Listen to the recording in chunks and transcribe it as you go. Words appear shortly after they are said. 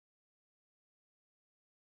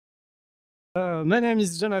My name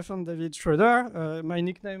is Jonathan David Schroder. My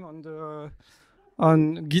nickname on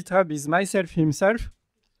GitHub is myself himself,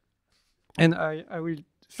 and I will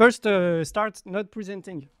first start not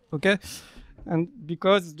presenting, okay? And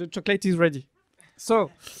because the chocolate is ready,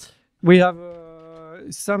 so we have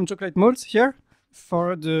some chocolate molds here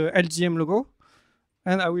for the LGM logo,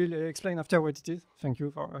 and I will explain after what it is. Thank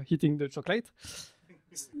you for hitting the chocolate.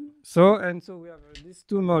 So we have these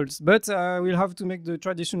two molds, but I will have to make the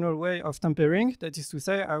traditional way of tempering. That is to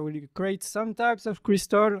say, I will create some types of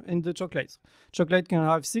crystal in the chocolate. Chocolate can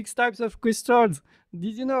have 6 types of crystals.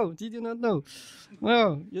 Did you know? Did you not know?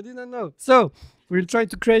 No, you didn't know. So we'll try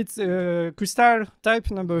to create crystal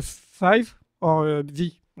type number 5 or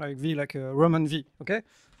V, like a Roman V. Okay,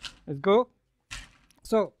 let's go.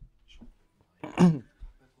 So.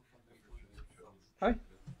 Hi.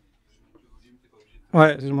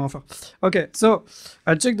 Ouais, je m'en fais. Okay, so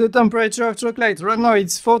I check the temperature of chocolate. Right now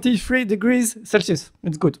it's 43 degrees Celsius.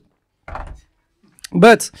 It's good.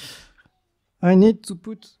 But I need to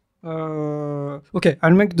put... okay,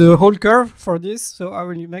 I'll make the whole curve for this. So I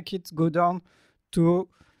will make it go down to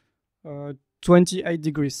 28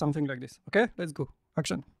 degrees, something like this. Okay, let's go.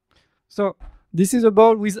 Action. So this is a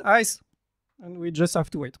bowl with ice, and we just have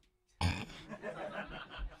to wait.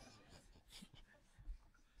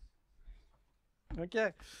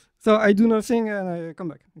 Okay, so I do nothing and I come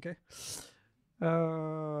back. Okay,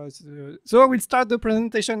 so we'll start the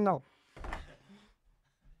presentation now.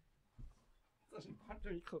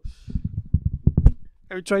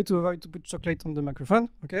 I will try to avoid to put chocolate on the microphone.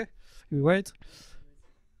 Okay, you wait.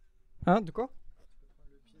 Hein, de quoi?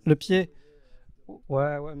 Le pied.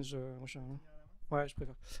 Ouais, mais ouais, je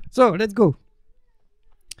préfère. So let's go.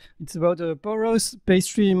 It's about a porous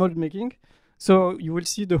pastry mold making. So you will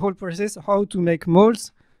see the whole process, how to make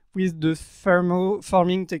molds with the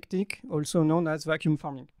thermoforming technique, also known as vacuum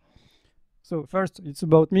forming. So first, it's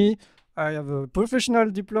about me. I have a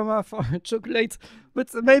professional diploma for chocolate,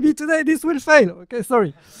 but maybe today this will fail. Okay,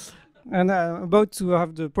 sorry. And I'm about to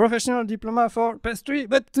have the professional diploma for pastry,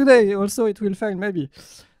 but today also it will fail maybe.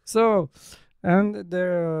 So, and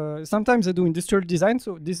there sometimes I do industrial design.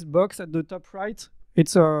 So this box at the top right,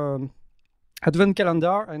 it's a advent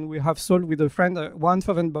calendar, and we have sold with a friend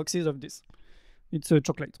 1,000 boxes of this. It's a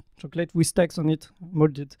chocolate with text on it,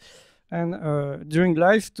 molded. And during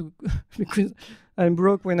life, because I'm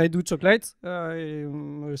broke when I do chocolate,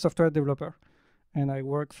 I'm a software developer, and I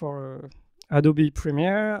work for Adobe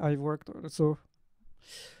Premiere. I worked also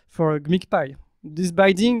for GMICPy. This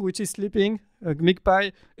binding, which is sleeping,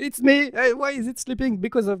 GMICPy, it's me. Hey, why is it sleeping?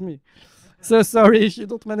 Because of me. So sorry if you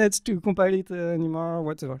don't manage to compile it anymore,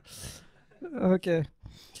 whatever. Okay,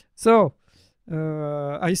 so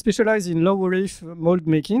I specialize in low relief mold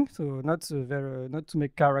making, so not to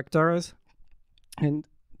make characters. And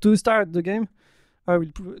to start the game, I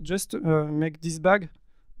will just make this bag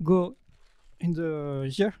go in the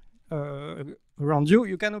here around you.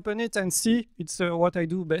 You can open it and see it's what I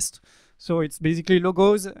do best. So it's basically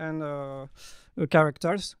logos and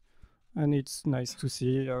characters, and it's nice to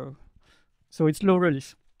see. So it's low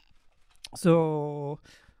relief. So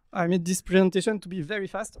I made this presentation to be very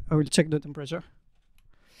fast. I will check the temperature.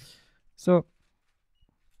 So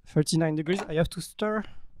 39 degrees. I have to stir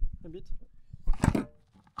a bit.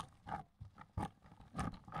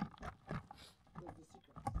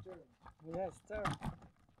 Yeah, stir.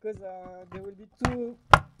 Because there will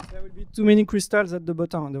be too many crystals at the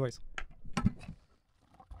bottom otherwise.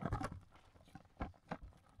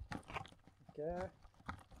 Okay.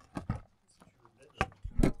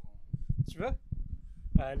 Tu veux?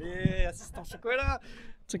 Allez, assistant chocolat.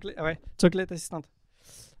 Ouais, chocolate assistant.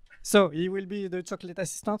 So he will be the chocolate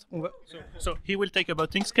assistant. So he will take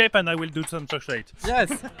about Inkscape and I will do some chocolate.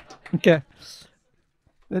 Yes. Okay.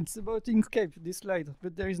 That's about Inkscape, this slide,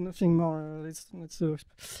 but there is nothing more.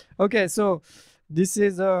 Okay, so this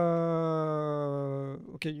is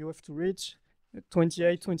okay, you have to reach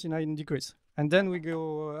 28, 29 degrees. And then we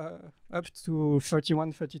go up to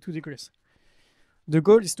 31, 32 degrees. The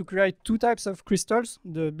goal is to create 2 types of crystals,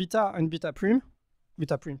 the beta and beta prime.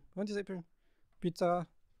 Beta prime. What is it? Prime? Beta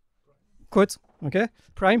quote. Okay.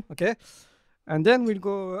 Prime. Okay. And then we'll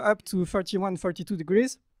go up to 31, 42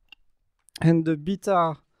 degrees. And the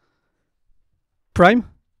beta prime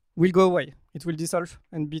will go away. It will dissolve,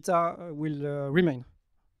 and beta will remain.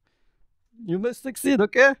 You must succeed,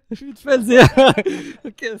 okay? If it fails here.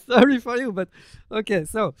 Okay, sorry for you, but okay.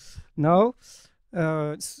 So now.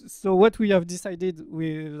 So what we have decided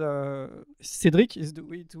with Cedric is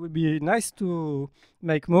it would be nice to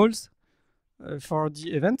make molds for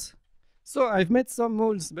the event, So I've made some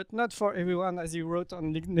molds, but not for everyone, as you wrote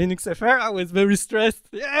on Linux FR. I was very stressed.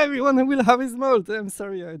 Yeah, everyone will have his mold. I'm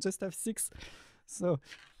sorry, I just have 6. So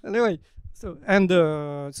anyway, so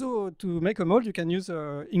to make a mold, you can use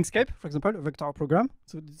Inkscape, for example, a vector program.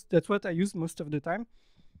 So that's what I use most of the time.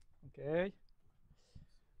 Okay.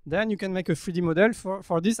 Then you can make a 3D model.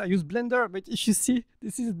 For this, I use Blender. But if you see,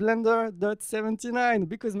 this is Blender.79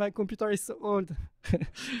 because my computer is so old.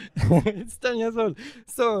 It's 10 years old.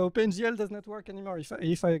 So OpenGL does not work anymore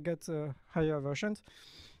if I get higher versions.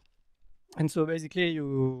 And so basically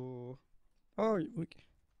you... Oh, okay.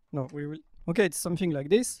 No, we will... Okay, it's something like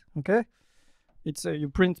this. Okay. It's you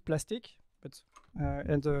print plastic. But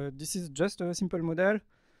and this is just a simple model.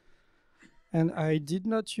 And I did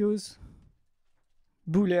not use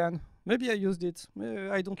Boolean. Maybe I used it.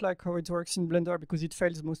 I don't like how it works in Blender because it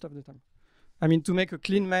fails most of the time. I mean, to make a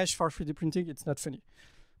clean mesh for 3D printing, it's not funny.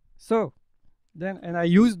 So then, and I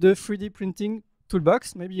use the 3D printing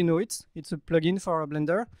toolbox. Maybe you know it. It's a plugin for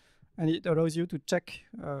Blender, and it allows you to check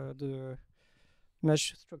the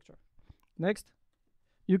mesh structure. Next,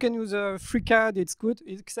 you can use FreeCAD. It's good,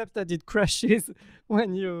 except that it crashes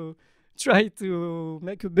when you try to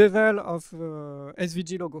make a bevel of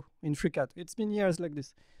SVG logo in FreeCAD. It's been years like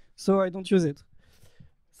this, so I don't use it.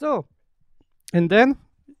 So, and then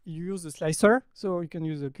you use a slicer. So you can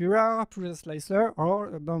use a Cura, PrusaSlicer,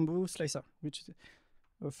 or a bamboo slicer, which is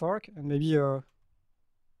a fork, and maybe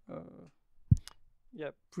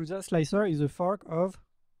yeah, PrusaSlicer is a fork of...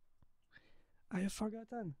 I have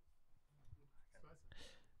forgotten.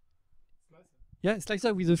 Yeah,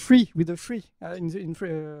 slicer with a free,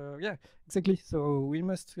 yeah, exactly. So we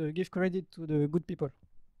must give credit to the good people.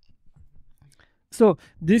 So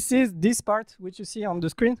this is this part which you see on the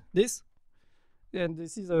screen, this, and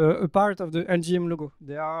this is a part of the LGM logo.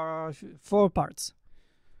 There are 4 parts.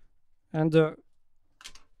 And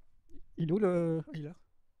il est où le... Il est là.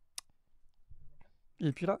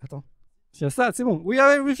 Et puis là, attends. C'est ça, c'est bon. We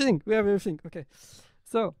have everything. We have everything. Okay.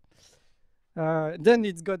 So then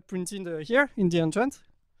it's got printed here in the entrance.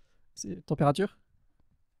 C'est température.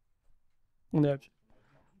 On est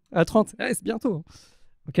à 30. Eh, c'est bientôt.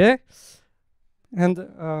 Okay. And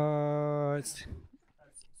it's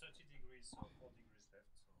 30 degrees, so 4 degrees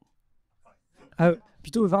left.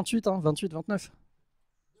 Plutôt 28, hein, 28, 29.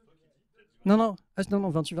 Non, non, non,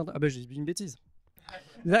 28, 29. Ah bah j'ai dit une bêtise.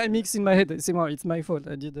 That mix in my head. C'est moi, it's my fault.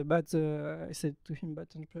 I did a bad, I said to him bad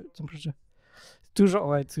temperature. Toujours,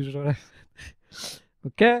 ouais, toujours.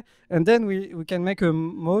 Okay, and then we can make a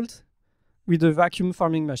mold with a vacuum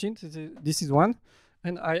forming machine. This is one.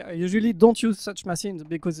 And I usually don't use such machines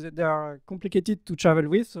because they are complicated to travel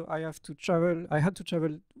with. So I had to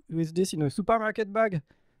travel with this in a supermarket bag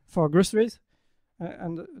for groceries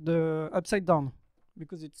and the upside down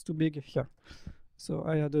because it's too big here. So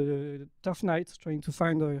I had a tough night trying to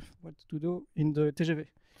find what to do in the TGV.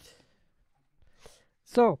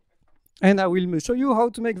 So, and I will show you how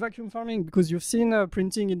to make vacuum forming because you've seen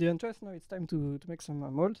printing in the entrance. Now it's time to make some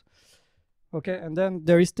mold. Okay, and then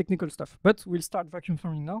there is technical stuff. But we'll start vacuum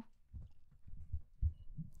forming now.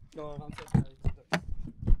 On passe au chaud.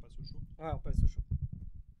 Ouais, on passe au chaud.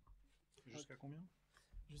 Jusqu'à combien?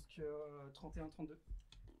 Jusqu'à 31, 32.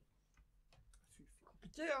 C'est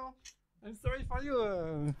compliqué, hein? I'm sorry for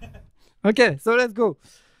you. Okay, so let's go.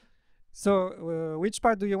 So which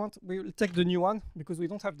part do you want? We will take the new one because we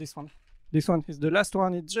don't have this one. This one is the last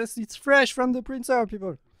one. It's fresh from the printer,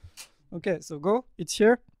 people. Okay, so go. It's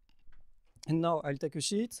here. And now I'll take a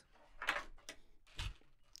sheet.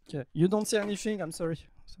 Okay, you don't see anything. I'm sorry.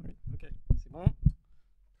 Sorry. Okay, c'est bon.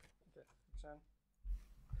 Okay,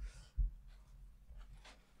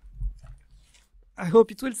 I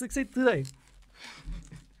hope it will succeed today.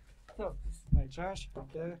 So this is my trash.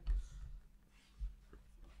 Okay.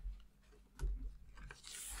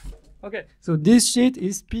 Okay, so this sheet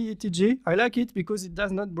is PETG. I like it because it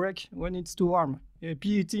does not break when it's too warm.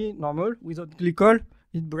 PET normal without glycol,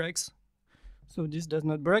 it breaks. So this does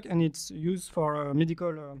not break, and it's used for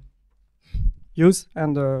medical use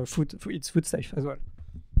and food. It's food safe as well.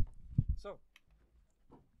 So.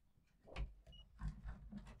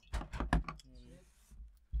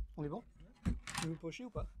 On est bon? Tu veux pocher ou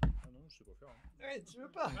pas? Ah non, je sais pas faire. Hein. Ouais, tu veux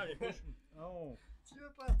pas? Allez, poche. Non. Tu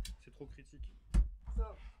veux pas? C'est trop critique.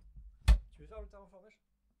 So. Tu veux faire le thermoformage?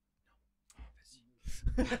 Non,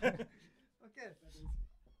 vas-y. Ok.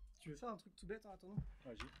 Tu veux faire un truc tout bête en attendant?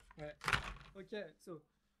 Vas-y. Ouais. Okay, so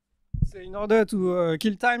in order to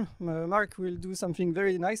kill time, Mark will do something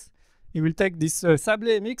very nice. He will take this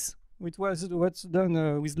sablé mix, which was what's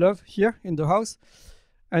done with love here in the house,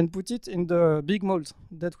 and put it in the big mold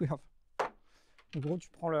that we have. En gros, tu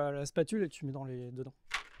prends la spatule et tu mets dedans.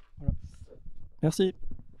 Voilà. Merci.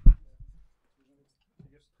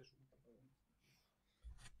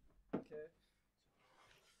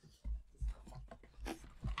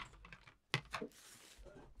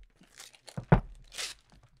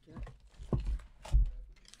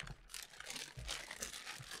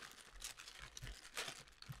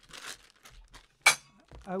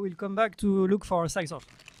 I will come back to look for a sizer.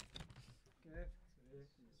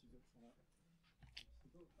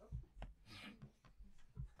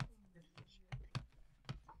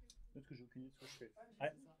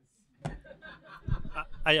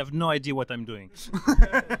 I have no idea what I'm doing.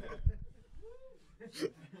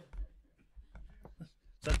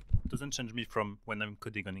 That doesn't change me from when I'm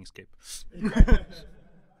coding on Inkscape.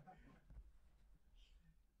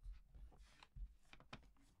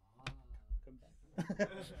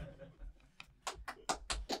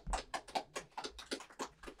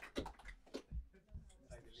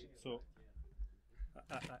 So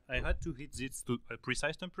I had to heat this to a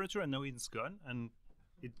precise temperature, and now it's gone, and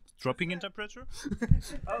it's dropping in temperature.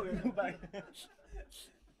 Oh, we'll go back.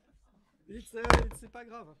 C'est pas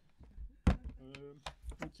grave.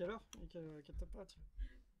 Quelle heure? Quelle température?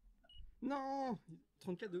 Non,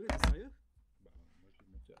 34 degrés, t'es sérieux? Bah, moi je l'ai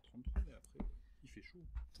monté à 33, mais après il fait chaud.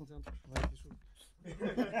 31 degrés, ouais, il fait chaud.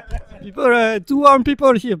 People, two warm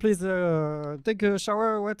people here, please take a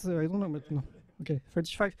shower. What? I don't know, but no. Okay,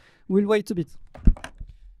 35. We'll wait a bit.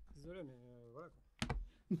 Désolé, mais voilà quoi.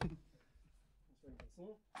 Tu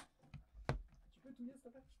peux touiller, s'il te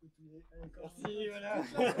plaît? Je peux touiller. Merci, voilà.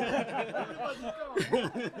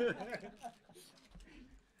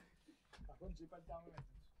 Par contre, j'ai pas le thermomètre.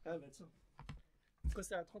 Ah bah tiens. Quand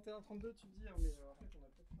c'est à 31-32, tu me dis, hein, mais en fait, on a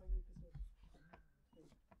peut-être pas eu les.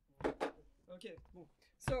 Okay, bon.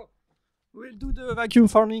 So, we'll do the vacuum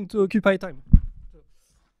forming to occupy time.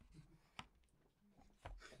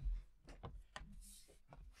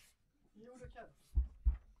 Il est où le cadre?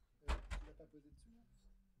 Tu l'as pas posé dessus?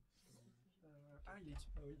 Ah, il est dessus.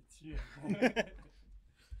 Ah oui, dessus.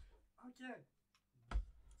 Ok.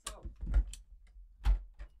 So.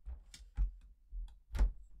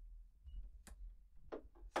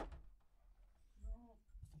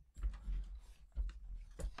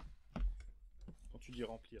 Quand tu dis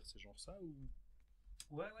remplir, c'est genre ça ou?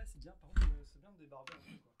 Ouais, c'est bien. Par contre, c'est bien de débarber un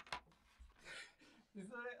peu, quoi.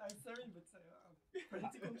 Désolé, I'm sorry, but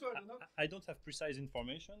quality control, you know? I don't have precise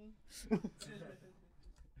information.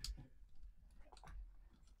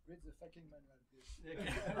 Read the fucking manual, please.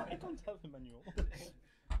 I don't have a manual.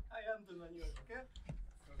 I am the manual, okay?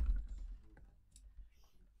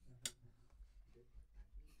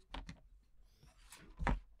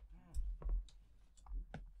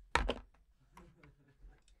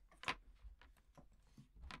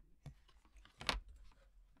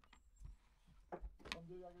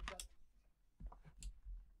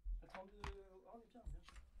 On est bien, bien.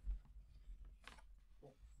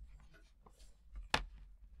 Bon.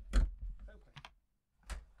 Prêt ou prêt? Ok. Ok.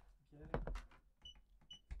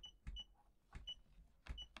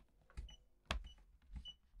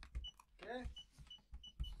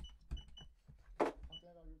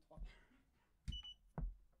 31,3.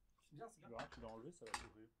 C'est bien, c'est bien. Tu l'as enlevé, ça va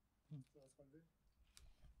s'ouvrir. Ça va se relever.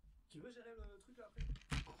 Tu veux gérer le truc là après?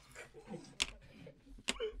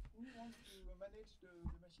 Who wants to manage the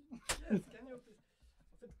machine? Yes, can you please?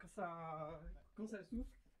 En fait, quand ça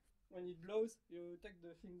souffle, when it blows, you take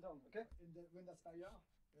the thing down, okay? And then when there's fire,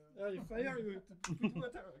 you fire, you put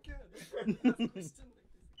water, okay? That's question like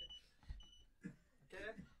this,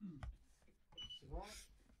 okay? C'est bon?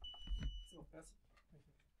 C'est bon, merci.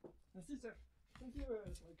 Merci, sir. Thank you,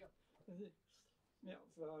 Merci. Merde,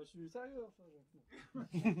 je suis sérieux, enfin.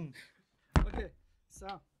 Ok,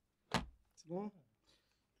 ça. C'est bon?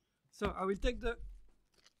 So I will take the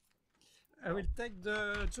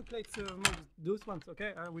chocolate molds, those ones,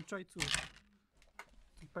 okay? I will try to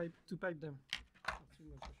pipe them.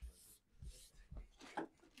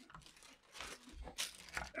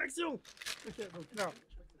 Action! Ok, donc là.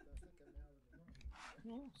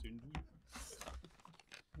 Non, c'est une douille.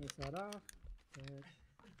 Et ça là.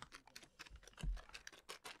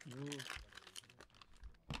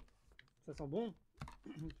 Ça sent bon.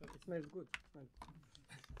 It smells good.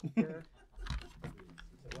 Okay.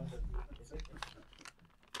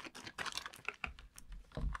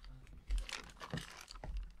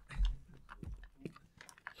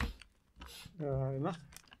 Marc,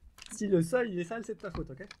 si le sol il est sale, c'est de ta faute,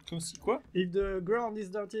 ok? Comme si quoi? If the ground is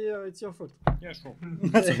dirty, it's your fault. Yeah, sure.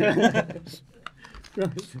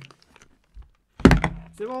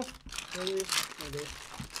 C'est bon? Allez.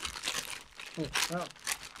 Bon, alors.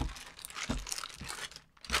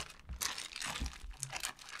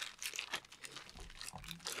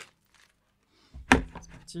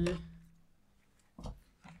 parti.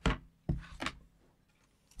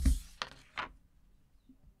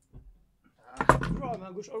 Toujours la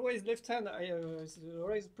main gauche. Always left hand. It's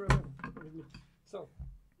always a problem with me. So,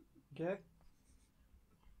 ok.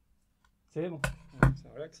 C'est bon. Ça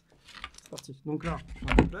relaxe. C'est parti. Donc là, je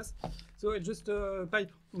mets en place. So I just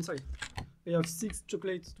pipe inside. I have 6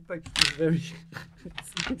 chocolates to pipe. It's very.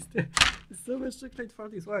 It's so much chocolate for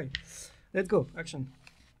this. Why? Let's go. Action.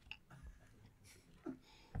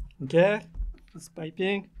 Okay. It's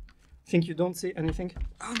piping. Think you don't see anything?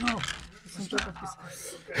 Oh no! It's on top of this.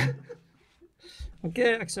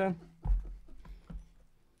 Okay, action.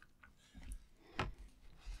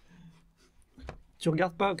 Tu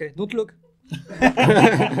regardes pas? Okay, don't look.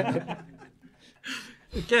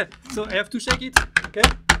 Okay, so I have to shake it, okay,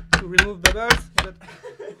 to remove bubbles.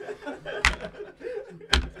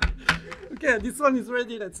 Okay, this one is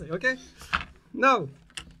ready, let's say, okay? Now.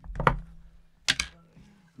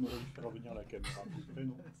 On aurait dû faire revenir la caméra.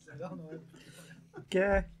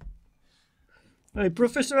 Okay. Hey,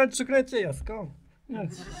 professional chocolatiers, come.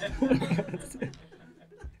 Yes.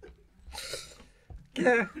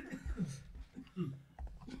 Okay.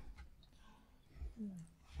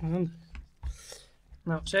 And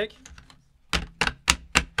now shake.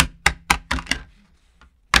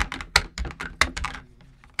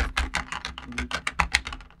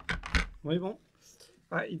 Oui, bon.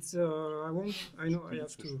 It's I know I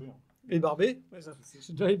have to ébarber. Ouais,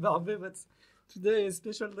 je dois ébarber, but today is a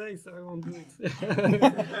special day, so I won't do it.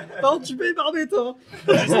 Pardon, tu peux ébarber, toi?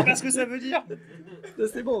 Je sais pas ce que ça veut dire.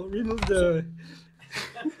 C'est bon, remove the...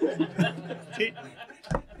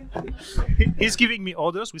 He's giving me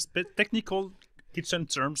orders with technical kitchen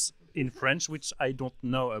terms in French, which I don't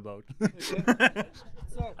know about.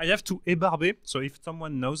 So, I have to ébarber, so if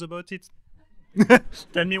someone knows about it,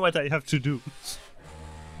 tell me what I have to do.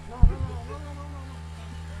 non.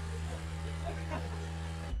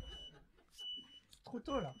 C'est trop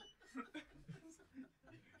tôt, là.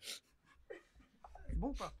 C'est bon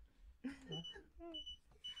ou pas? C'est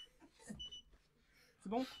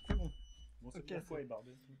bon? C'est bon. Bon, c'est Ok, bien, faut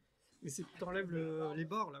ébarber. Mais c'est que t'enlèves les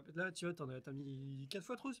bords là. Là, tu vois, t'as mis 4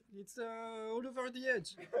 fois trop. It's all over the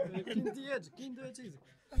edge. Clean the edge, clean the edges.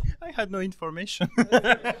 I had no information.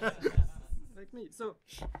 Like me. So,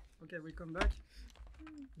 okay, we come back.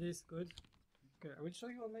 This good. Okay, I will show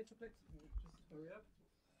you on my chocolate. Just hurry up.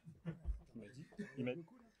 Il m'a dit,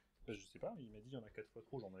 je sais pas, il m'a dit il y en a 4 fois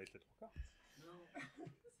trop, j'en avais peut-être encore. Non,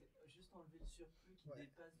 c'est juste enlever le surplus qui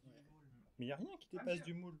dépasse du moule. Mais il n'y a rien qui dépasse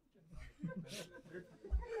du moule.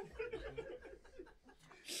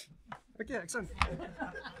 Ok, Axon.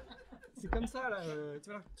 C'est comme ça là, tu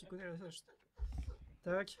vois, tu connais la sage.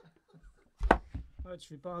 Tac. Ouais, tu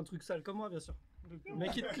fais pas un truc sale comme moi, bien sûr.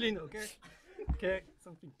 Make it clean, ok? Ok,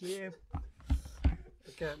 something clean.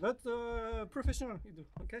 Ok, but professional, you do,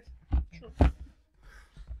 ok? Sure.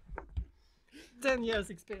 10 years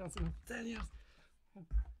experience, 10 years.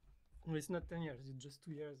 No, it's not 10 years, it's just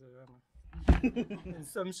 2 years. And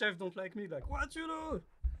some chefs don't like me, like, what you do?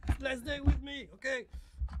 Last day with me, okay?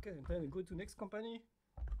 Okay, and then go to next company.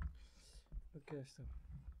 Ok, so.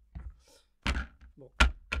 Bon.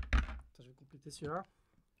 Attends, je vais compléter celui-là.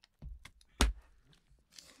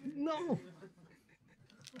 Non!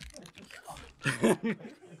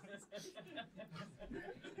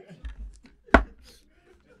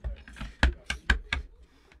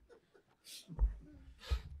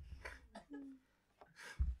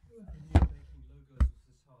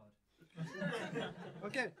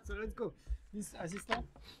 Ok, so let's go. This assistant.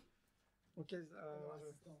 Ok,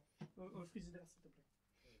 au frigidaire, s'il te plaît.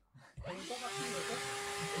 On est pas parti, d'accord?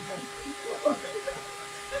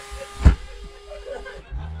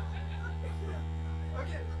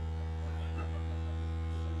 Ok.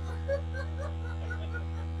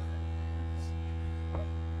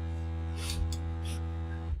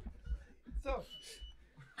 So,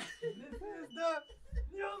 this is the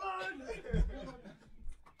new one!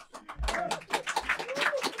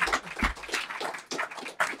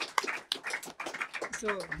 So,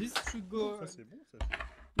 this should go. Ça c'est bon, ça.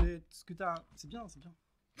 Mais ce que t'as, c'est bien, c'est bien.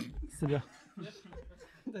 C'est bien.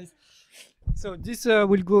 Nice. So this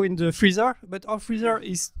will go in the freezer, but our freezer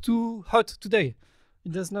is too hot today.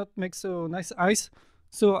 It does not make so nice ice.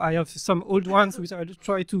 So I have some old ones which I'll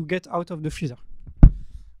try to get out of the freezer.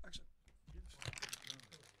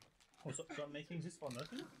 Oh, so I'm making this for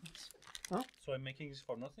nothing? Huh? So I'm making this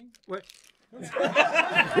for nothing? Ouais.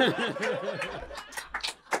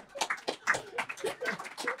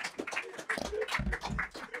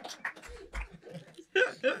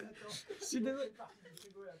 Je suis désolé.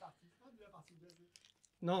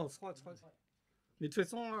 Non, froide. Mais de toute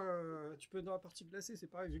façon, tu peux être dans la partie glacée, c'est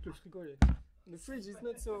pareil, vu que le frigo est... Le fridge is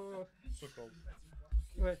not so... So cold.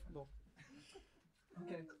 Ouais, bon.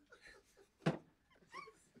 Ok.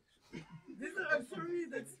 This is for me,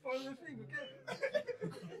 that's for the thing,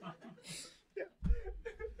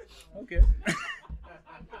 okay? Okay.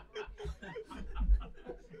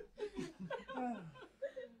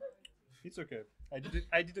 It's okay. I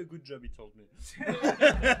did a good job, he told me.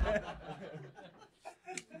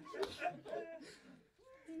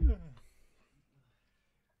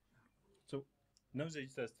 So now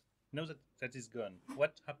that is gone,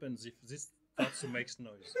 what happens if this starts to make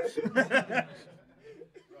noise?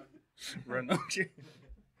 Run. Okay.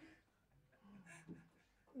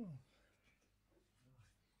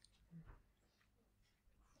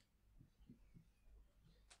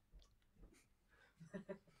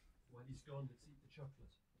 While he's gone, let's eat the chocolate.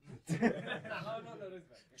 No, it's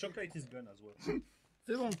fine. Chocolate is gone as well.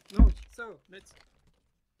 C'est bon, donc, so, let's...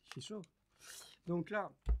 Il fait chaud. Donc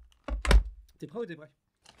là, t'es prêt ou t'es prêt?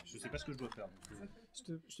 Je sais pas ce que je dois faire.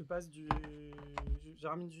 Je te passe du... J'ai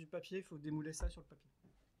ramené du papier, il faut démouler ça sur le papier.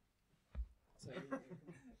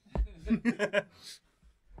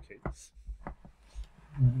 Ok. Ça,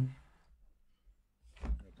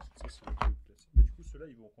 c'est le truc placé. Mais du coup, ceux-là,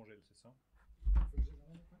 ils vont au congèle, c'est ça? C'est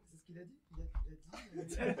ce qu'il a dit. Il a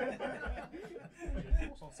dit.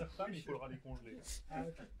 On s'en sert pas, mais il faudra les congeler. Ah,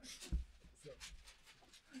 ok.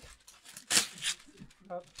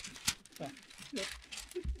 Hop. Ça.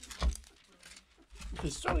 Il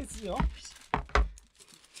fait chaud ici, hein?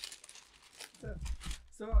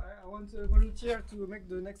 So, I want a volunteer to make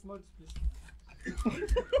the next mold, please.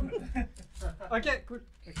 Ok, cool.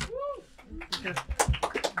 Okay.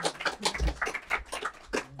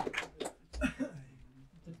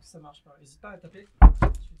 Peut-être que ça marche pas. N'hésite pas à taper. Tu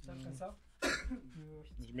tapes comme ça.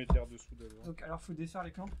 Je mets l'air dessous d'abord. Donc, alors, faut défaire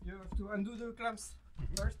les clamps. You have to undo the clamps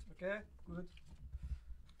first. Okay, good.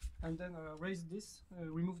 And then raise this.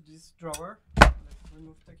 Remove this drawer.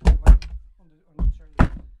 Remove take the one on the chair.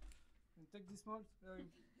 And take this mold.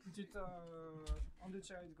 Put it on the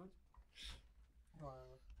chair. It's good.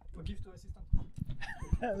 Give to assistant.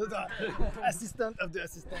 Assistant of the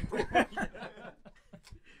assistant.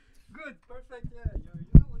 Good, perfect. Yeah, you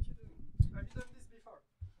know what you're doing. Have you done this before?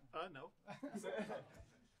 No. Assistant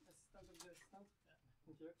of the assistant.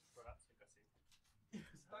 Thank you. Voilà, c'est cassé.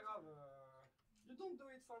 C'est pas grave. You don't do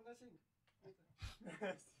it for nothing.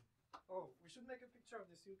 Oh, we should make a picture of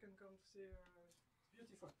this. You can come to see. It's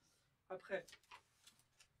beautiful. Après.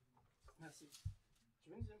 Merci. Tu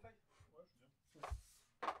veux une deuxième feuille? Ouais, je viens. Ouais.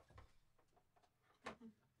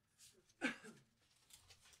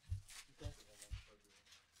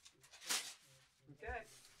 Okay.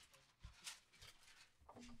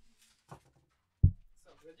 So,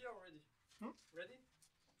 ready or ready? Ready?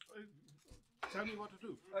 Tell me what to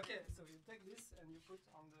do. Okay, so you take this and you put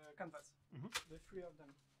on the canvas. The three of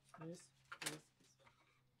them. This.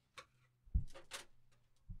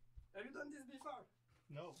 Have you done this before?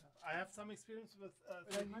 No, I have some experience with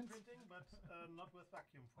 3D printing, but not with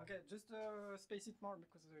vacuum. Okay, just space it more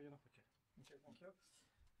because you know. Okay, thank you.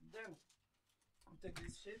 Then you take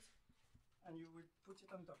this sheet and you will put it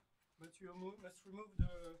on top. But you must remove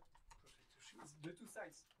the two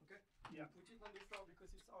sides. Okay. Yeah. Put it on the floor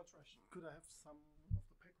because it's our trash. Could I have some of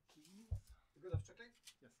the paper, please? You good have chocolate?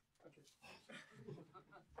 Yes. Okay.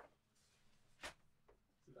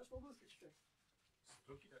 C'est vachement beau ce que tu fais.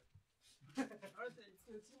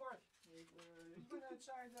 It's teamwork. Even a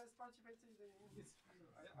child has participated in this.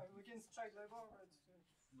 I'm against child labor.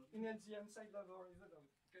 In NGM, child labor is allowed.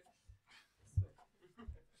 Okay. So.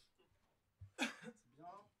 C'est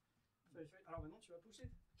bien. Alors maintenant, tu vas pousser.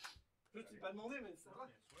 Je ne t'ai pas demandé, mais ça va.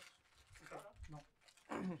 C'est pas là? Non.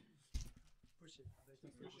 Pousser.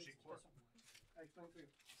 Pousser quoi? I explain to you.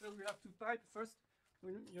 So we have to pipe first.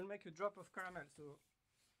 You'll make a drop of caramel. So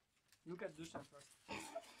look at the shape first.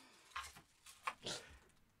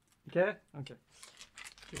 Ok.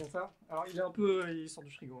 C'est comme ça. Alors il est un peu, il sort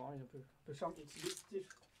du frigo, hein, il est un peu ferme. It's a bit stiff.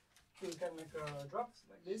 So you can make a drop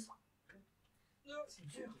like this. Non, c'est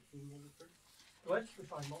dur. Ouais, tu peux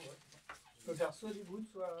faire une bande. Ouais. Tu peux faire soit du bout,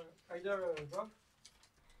 soit either a drop.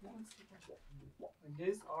 Like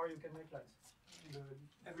this, or you can make lines.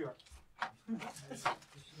 Everywhere.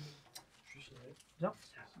 Bien.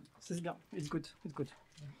 C'est bien. It's good. It's good.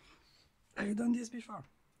 Have you done this before?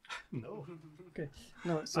 No. Okay.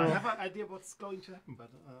 No. So I have an idea what's going to happen, but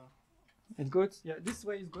it's good. Yeah, this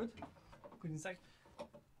way is good. Good inside.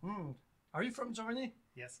 Are you from Germany?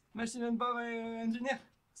 yes. Maschinenbau engineer.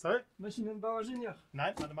 Sorry? Maschinenbau engineer.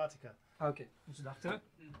 Nein, Mathematiker. Okay. Mr. Doctor.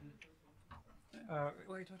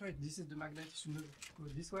 Wait. This is the magnet. You should go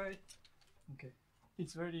this way. Okay.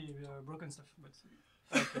 It's very broken stuff, but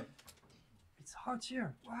Okay. it's hot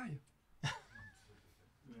here. Why? Yeah.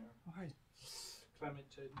 Why? Climate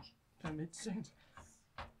change. Climate change.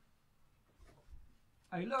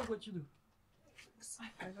 I love what you do.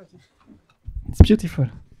 I love it. It's beautiful.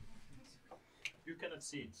 You cannot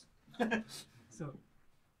see it. So,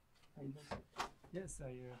 yes,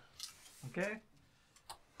 okay.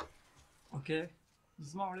 Okay,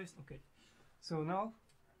 it's more or less okay. So now,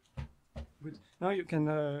 good. Now you can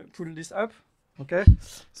pull this up. Okay.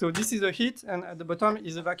 So this is a heat, and at the bottom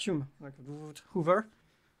is a vacuum, like a hoover,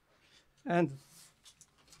 and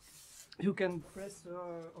you can press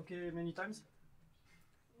okay many times.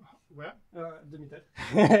 Where? The middle.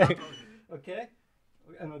 Okay,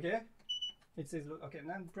 and okay. It says okay, and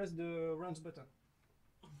then press the range button.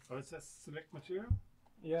 Oh, it says select material.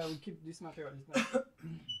 Yeah, we keep this material. It's nice.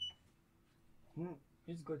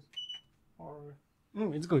 It's good. Or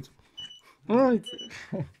it's good. It's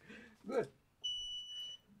good.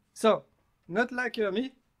 So, not like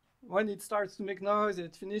me. When it starts to make noise,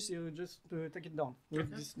 it finishes. You just take it down with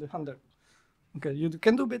the handle. Okay, you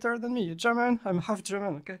can do better than me. You're German. I'm half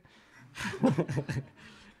German. Okay.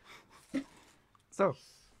 So,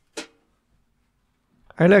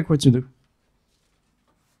 I like what you do.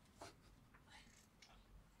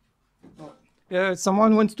 Yeah,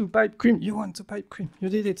 someone wants to pipe cream. You want to pipe cream. You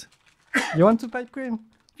did it. You want to pipe cream?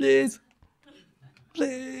 Please.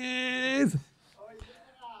 Please.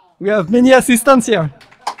 We have many assistants here.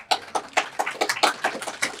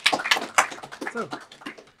 So,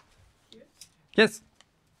 yes.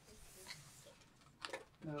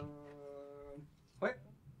 Wait.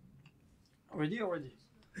 Already?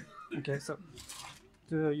 Okay, so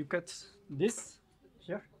you cut this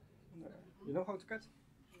here. You know how to cut?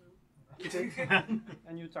 Okay.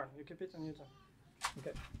 And you turn. You keep it and you turn.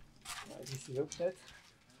 Okay. This is offset.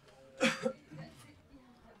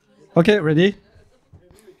 Okay, ready?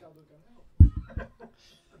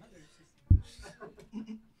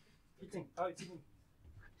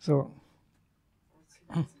 So,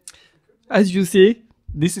 as you see,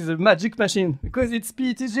 this is a magic machine because it's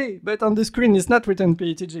PETG, but on the screen it's not written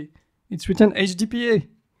PETG. It's written HDPE.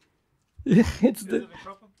 It's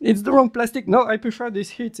the wrong plastic. No, I prefer this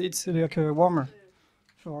heat. It's like warmer.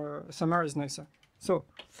 For summer is nicer. So,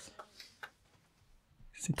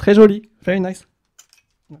 c'est très joli. Very nice.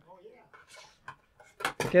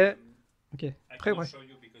 Okay. Okay. I cannot show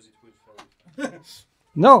you because it will fall.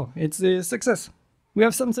 No, it's a success. We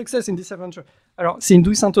have some success in this adventure. Alors, c'est une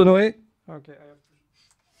douille Saint-Honoré. Okay.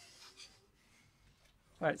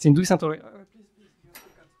 Ouais, c'est une douille Saint-Honoré. Please, you have to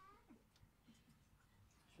cut.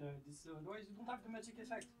 Otherwise, you don't have the magic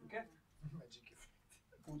effect, okay? Magic effect.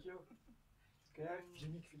 Thank you. Okay.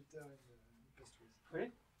 Gimmick filter and pastries.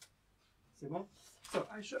 Ready? C'est bon? So,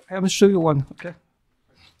 I will show you one, okay?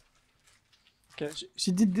 Okay,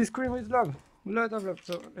 she did this cream with love. Lot of love.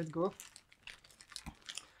 So, let's go.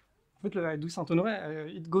 En fait, la douille Saint-Honoré,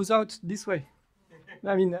 it goes out this way.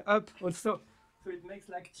 I mean, up also. So it makes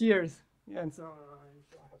like tears. Yeah, and so if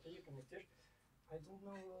you're happy, you can make tears. I don't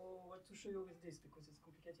know what to show you with this because it's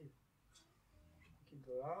complicated. Okay,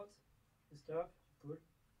 go out, stop, pull.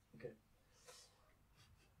 Okay.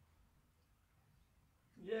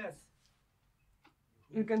 Yes.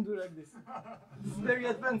 You can do like this. This is very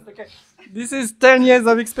advanced, okay. This is 10 years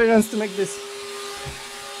of experience to make this.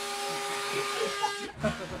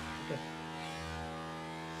 Okay.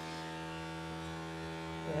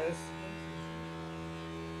 Yes.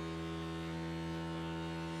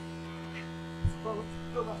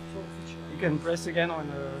 You can press again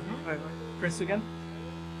on press again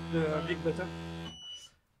the big button.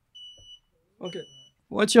 Okay.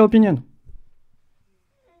 What's your opinion?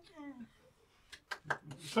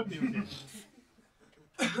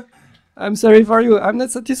 I'm sorry for you. I'm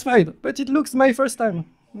not satisfied, but it looks my first time.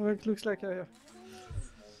 It looks like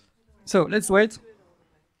so let's wait.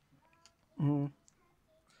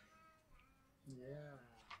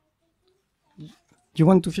 You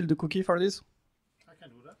want to fill the cookie for this? I can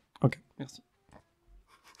do that. Ok, merci.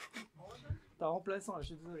 T'as remplaçant, je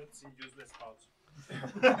suis désolé. It's in useless parts.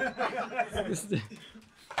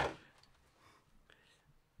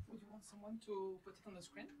 Would you want someone to put it on the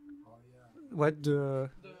screen? Oh yeah. What the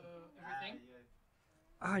Everything?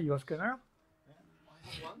 Ah, you have camera? I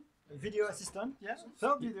have one. Video assistant? Yeah.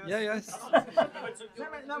 So video. Yeah, yes.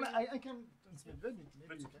 No, but I can transmit the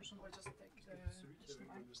maybe you can. We'll just take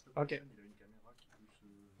Ok.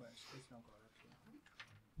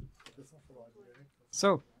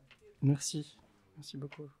 So, merci. Merci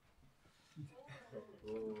beaucoup.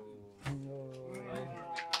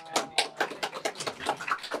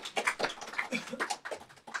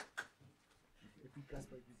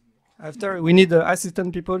 After, we need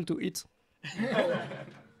assistant people to eat.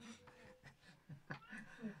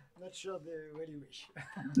 Not sure they really wish.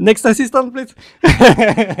 Next assistant, please.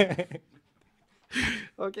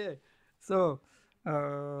 Okay, so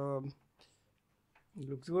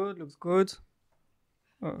looks good, looks good.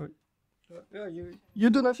 Yeah, you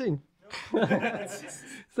do nothing.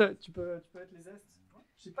 So, tu peux être les zestes.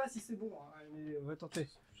 Je sais pas si c'est bon, hein, mais on va tenter.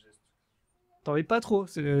 T'en mets pas trop.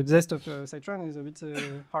 The zest of citron is a bit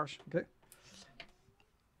harsh. Okay.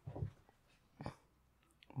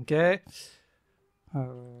 Okay.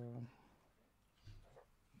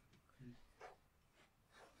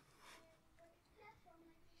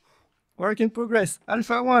 Work in progress.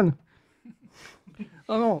 Alpha 1.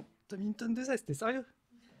 Oh non, t'as mis une tonne de zeste, t'es sérieux?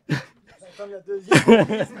 J'entends la deuxième.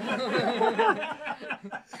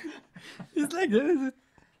 It's like this.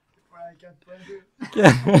 Voilà,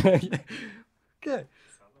 4.2. Okay.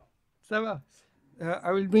 Ça va.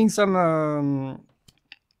 I will bring some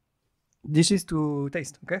dishes to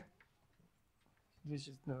taste, okay?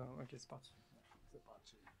 Dishes, okay, c'est parti.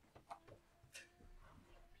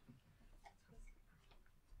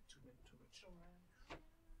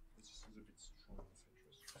 This is a bit strong on citrus.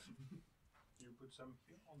 You put some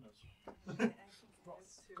here or not?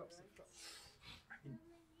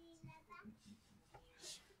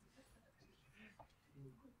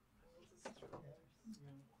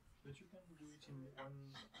 But you can do it in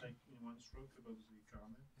one stroke about the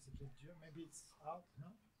caramel. C'est peut-être dur. Maybe it's hard, no?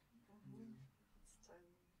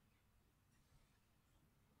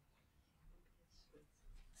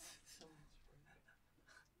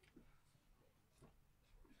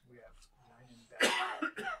 We have line and back.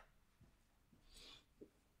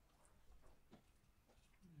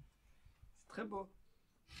 C'est très beau.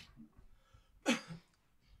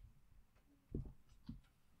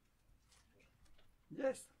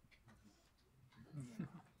 Yes.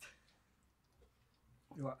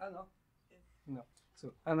 You are Anna? No.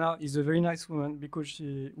 So Anna is a very nice woman because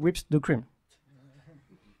she whips the cream.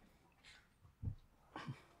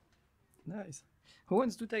 Nice. Who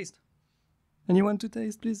wants to taste? Anyone to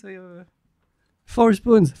taste, please? 4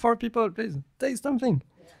 spoons, 4 people, please. Taste something.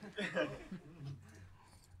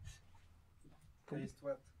 Taste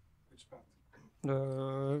what? Which part? Il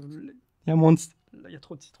y a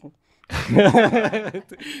trop de citron.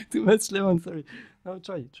 Too much lemon, sorry. No,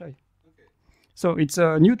 try. Okay. So it's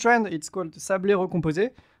a new trend. It's called sablé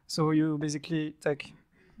recomposé. So you basically take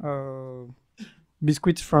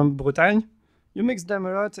biscuits from Bretagne, you mix them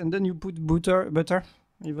a lot, and then you put butter,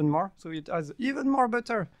 even more. So it has even more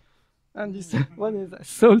butter. And this one is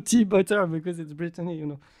salty butter because it's Brittany, you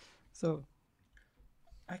know. So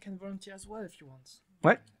I can volunteer as well if you want.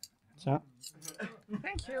 ouais. Tiens.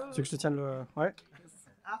 Thank you. Tu veux que je te tienne le... Ouais.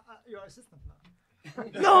 Your assistant now.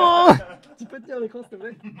 Non. Tu peux tenir l'écran, s'il te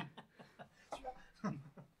plaît?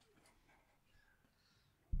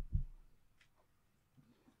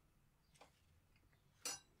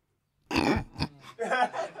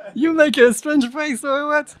 You make a strange face or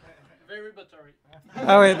what? Very buttery.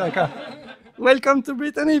 Ah ouais, d'accord. Welcome to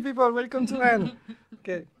Brittany, people. Welcome to Anne.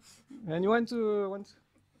 Okay. And you want to...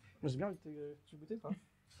 J'ai bien envie de te goûter, pas?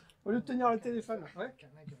 Au lieu de tenir le téléphone. Ouais.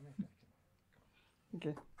 Ok.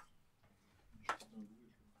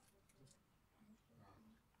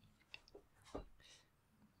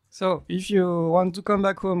 So, if you want to come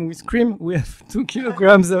back home with cream, we have 2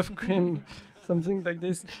 kilograms of cream. Something like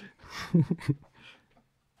this.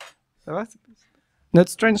 Ça va? Not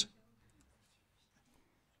strange?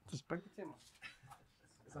 Je sais pas goûter, moi.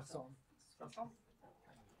 Ça ressemble. Ça ressemble?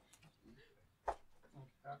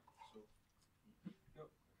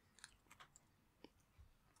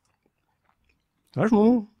 Vachement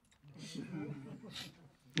bon.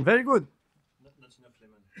 Very good. Not enough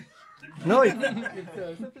lemon. No, it's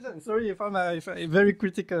sufficient. Sorry if I'm very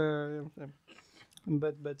critical.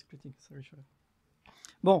 Bad critic. Sorry for that.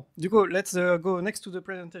 Bon, du coup, let's go next to the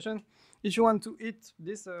presentation. If you want to eat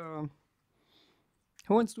this, who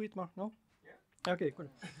wants to eat more? No? Yeah. Ok, cool.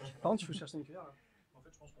 Par contre, il faut chercher une cuillère. Là. En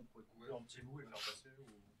fait, je pense qu'on pourrait couper en petits bouts et faire passer ou...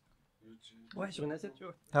 Ouais, sur une assiette, tu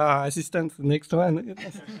vois. Ah, assistant, next one.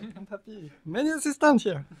 I'm happy. Many assistants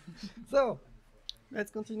here. So,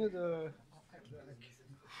 let's continue the...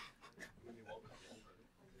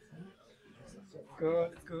 Let's go.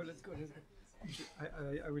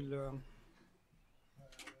 I will...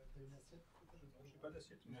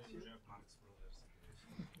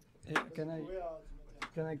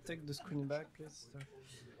 Can I take the screen back, please?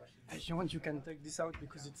 If you want, you can take this out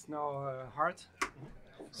because it's now hard.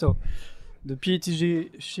 So, the PET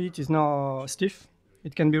sheet is now stiff.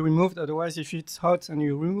 It can be removed. Otherwise, if it's hot and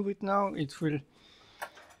you remove it now, it will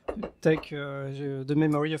take the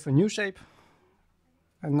memory of a new shape,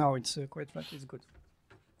 and now it's quite flat. It's good.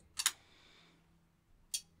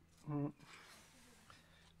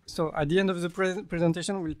 So at the end of the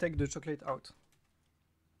presentation, we'll take the chocolate out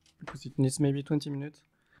because it needs maybe 20 minutes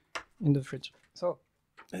in the fridge. So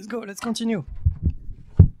let's go. Let's continue.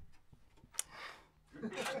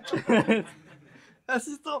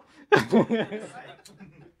 Assistant. Didn't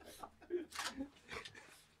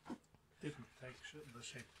take the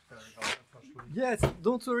shape very well, unfortunately. Yes,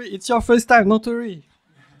 don't worry. It's your first time. Don't worry.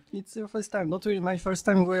 It's your first time. Don't worry. My first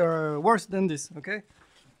time were worse than this. Okay,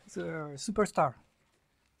 it's a superstar.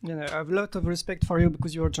 You know, I have a lot of respect for you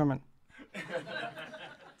because you are German.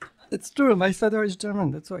 It's true. My father is German.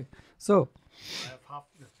 That's why. So. I have half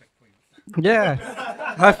respect for you. Yeah.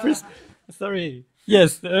 Half sorry.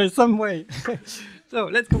 Yes, there is some way. So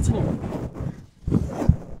let's continue. Hopefully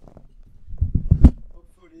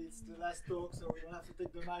it's the last talk, so we don't have to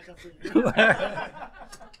take the mic after you.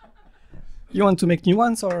 You want to make new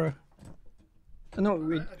ones or? No,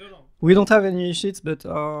 I don't know. we don't have any sheets, but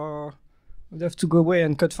we have to go away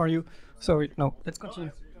and cut for you. Sorry, no, let's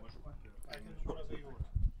continue. I can do whatever you want.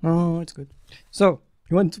 No, it's good. So,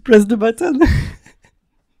 you want to press the button?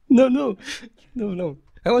 No.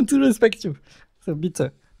 I want to respect you. So,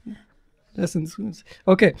 bitte.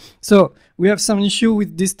 Okay, so we have some issue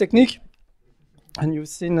with this technique. And you've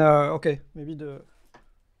seen, okay, maybe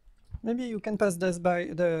you can pass this by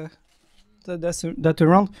that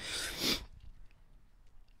around.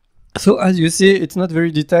 So as you see, it's not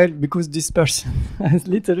very detailed because this person has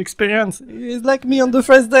little experience. He's like me on the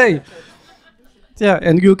first day. Yeah,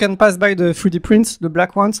 and you can pass by the 3D prints, the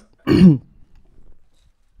black ones.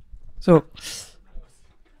 So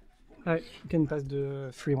I can pass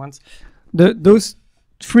the free ones. Those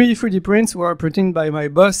 3D prints were printed by my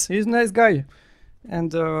boss. He's a nice guy.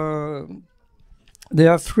 And there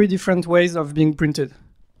are 3 different ways of being printed.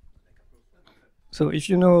 So if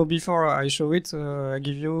you know before I show it, I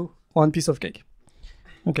give you 1 piece of cake.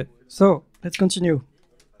 Okay, so let's continue.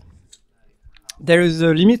 There is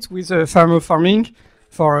a limit with thermoforming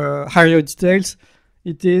for higher details.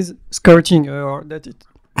 It is skirting, or that it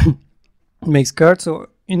makes skirt. So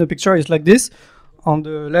in the picture, it's like this. On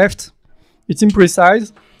the left, it's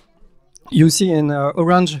imprecise. You see in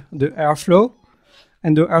orange the airflow,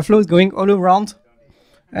 and the airflow is going all around.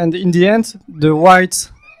 And in the end, the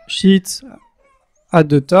white sheet at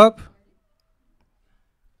the top.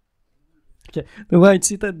 Okay, the white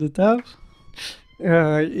sheet at the top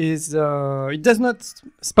is it does not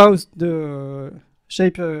spouse the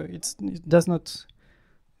shape. It does not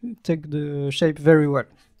take the shape very well.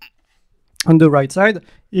 On the right side,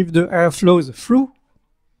 if the air flows through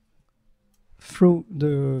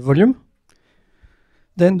the volume,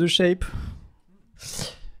 then the shape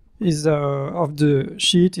is of the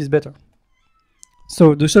sheet is better.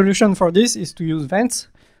 So the solution for this is to use vents.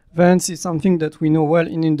 Vents is something that we know well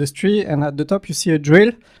in industry, and at the top you see a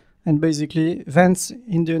drill, and basically vents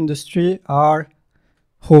in the industry are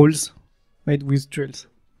holes made with drills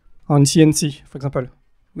on CNC, for example,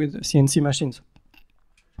 with CNC machines.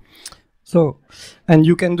 So, and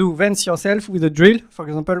you can do vents yourself with a drill, for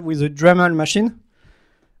example, with a Dremel machine.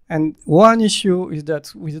 And one issue is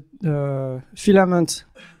that with filament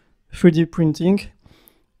 3D printing,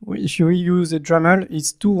 if you use a Dremel,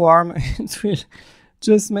 it's too warm. It will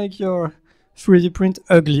just make your 3D print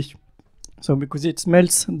ugly. So because it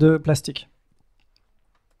melts the plastic.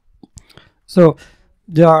 So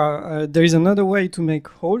there is another way to make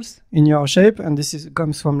holes in your shape, and this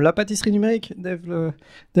comes from La Pâtisserie Numérique.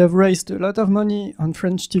 They've raised a lot of money on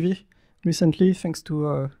French TV recently, thanks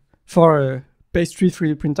to for a pastry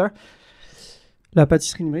 3D printer, La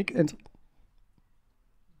Pâtisserie Numérique. And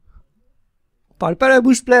parle pas la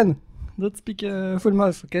bouche pleine. Don't speak full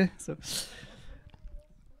mouth, okay?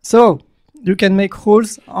 So you can make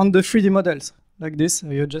holes on the 3D models like this.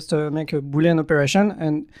 You just make a Boolean operation,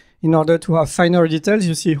 and in order to have finer details,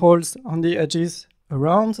 you see holes on the edges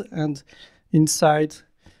around and inside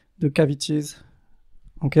the cavities.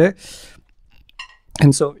 Okay,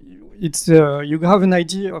 and so it's you have an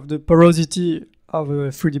idea of the porosity of a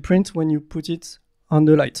 3D print when you put it on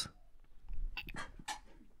the light.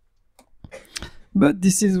 But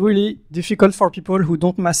this is really difficult for people who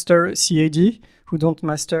don't master CAD, who don't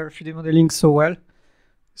master 3D modeling so well.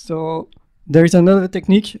 So there is another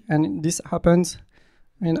technique, and this happens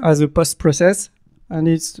as a post-process, and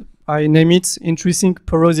I name it intrinsic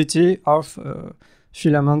porosity of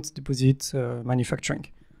filament deposit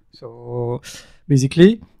manufacturing. So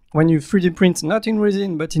basically, when you 3D print not in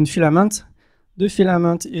resin but in filament, the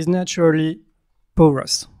filament is naturally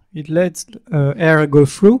porous. it lets air go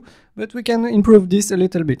through, but we can improve this a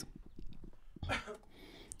little bit.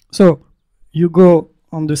 So you go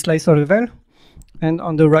on the slicer level, and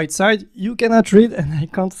on the right side, you cannot read, and I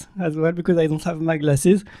can't as well because I don't have my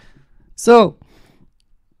glasses. So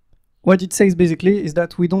what it says basically is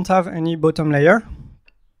that we don't have any bottom layer,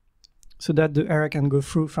 so that the air can go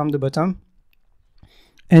through from the bottom.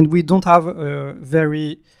 And we don't have a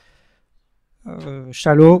very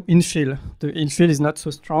shallow infill. The infill is not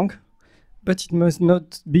so strong, but it must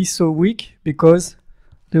not be so weak, because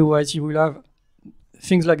otherwise you will have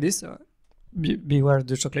things like this. Beware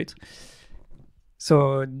the chocolate.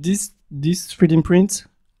 So this 3D print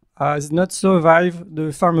has not survived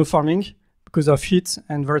the thermoforming because of heat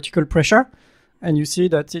and vertical pressure, and you see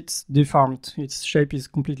that it's deformed. Its shape is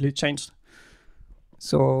completely changed.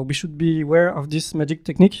 So we should be aware of this magic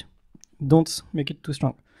technique. Don't make it too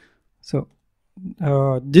strong. So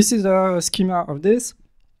this is a schema of this.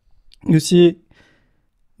 You see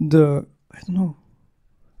the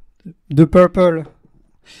purple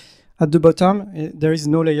at the bottom. There is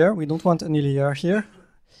no layer. We don't want any layer here,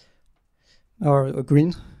 or a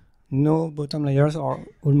green. No bottom layers, or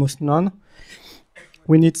almost none.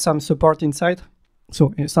 We need some support inside,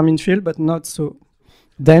 so some infill, but not so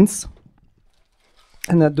dense.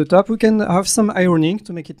 And at the top, we can have some ironing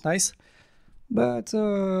to make it nice. But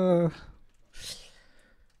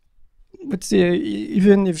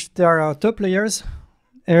even if there are top layers,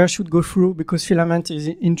 air should go through because filament is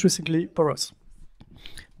intrinsically porous.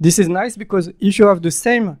 This is nice because if you have the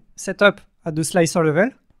same setup at the slicer level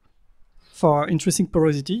for intrinsic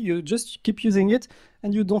porosity, you just keep using it,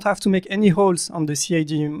 and you don't have to make any holes on the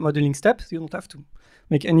CAD modeling steps. You don't have to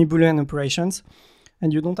make any Boolean operations,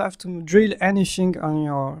 and you don't have to drill anything on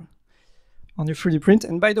your 3D print.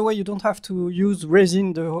 And by the way, you don't have to use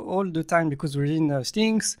resin all the time, because resin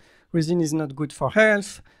stinks. Resin is not good for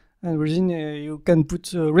health, and resin you can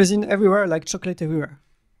put resin everywhere, like chocolate everywhere.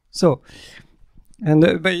 So, and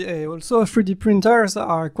also 3D printers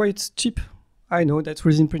are quite cheap. I know that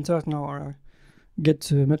resin printers now get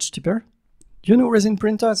much cheaper. Do you know resin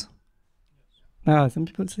printers? Some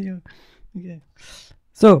people say, okay.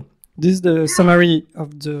 So this is the summary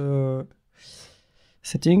of the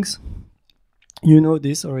settings. You know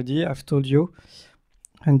this already, I've told you.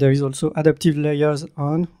 And there is also adaptive layers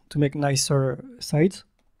on to make nicer sides.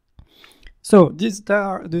 So these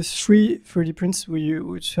are the 3 3D prints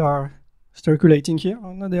which are circulating here.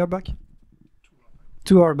 Oh no, they are back.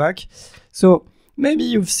 2 are back. So maybe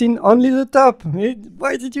you've seen only the top.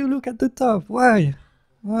 Why did you look at the top? Why?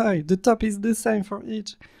 Why? The top is the same for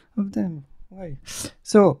each of them. Why?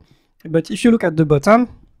 So, but if you look at the bottom,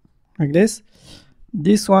 like this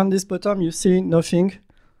bottom, you see nothing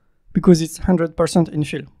because it's 100%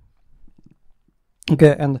 infill.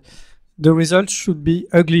 Okay, and the result should be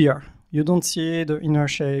uglier. You don't see the inner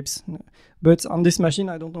shapes. But on this machine,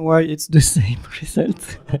 I don't know why it's the same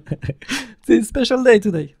result. It's a special day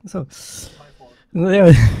today. So,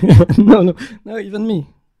 yeah. no, even me.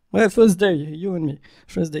 Well, first day, you and me,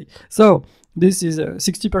 first day. So this is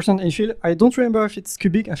 60% infill. I don't remember if it's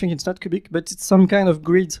cubic. I think it's not cubic, but it's some kind of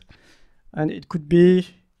grid, and it could be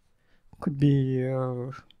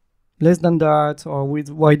less than that, or with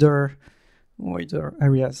wider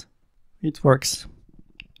areas. It works.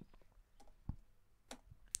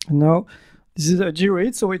 And now this is a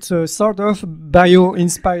G-rate, so it's a sort of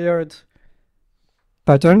bio-inspired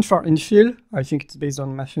pattern for infill. I think it's based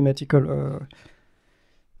on mathematical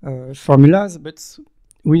formulas, but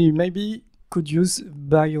we maybe could use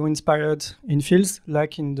bio-inspired infills,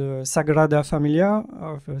 like in the Sagrada Familia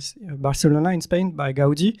of Barcelona in Spain by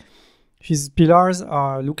Gaudi. His pillars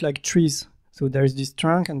look like trees, so there is this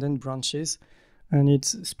trunk and then branches, and it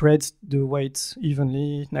spreads the weight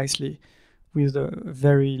evenly, nicely, with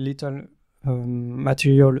very little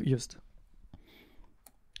material used.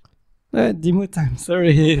 Demo time,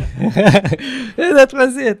 sorry. That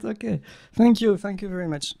was it, okay. Thank you very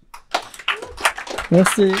much.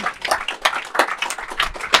 Merci.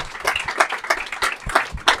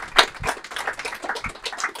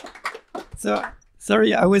 So,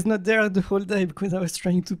 sorry, I was not there the whole day because I was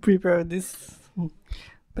trying to prepare this,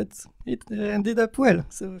 but it ended up well,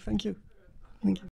 so thank you. Thank you.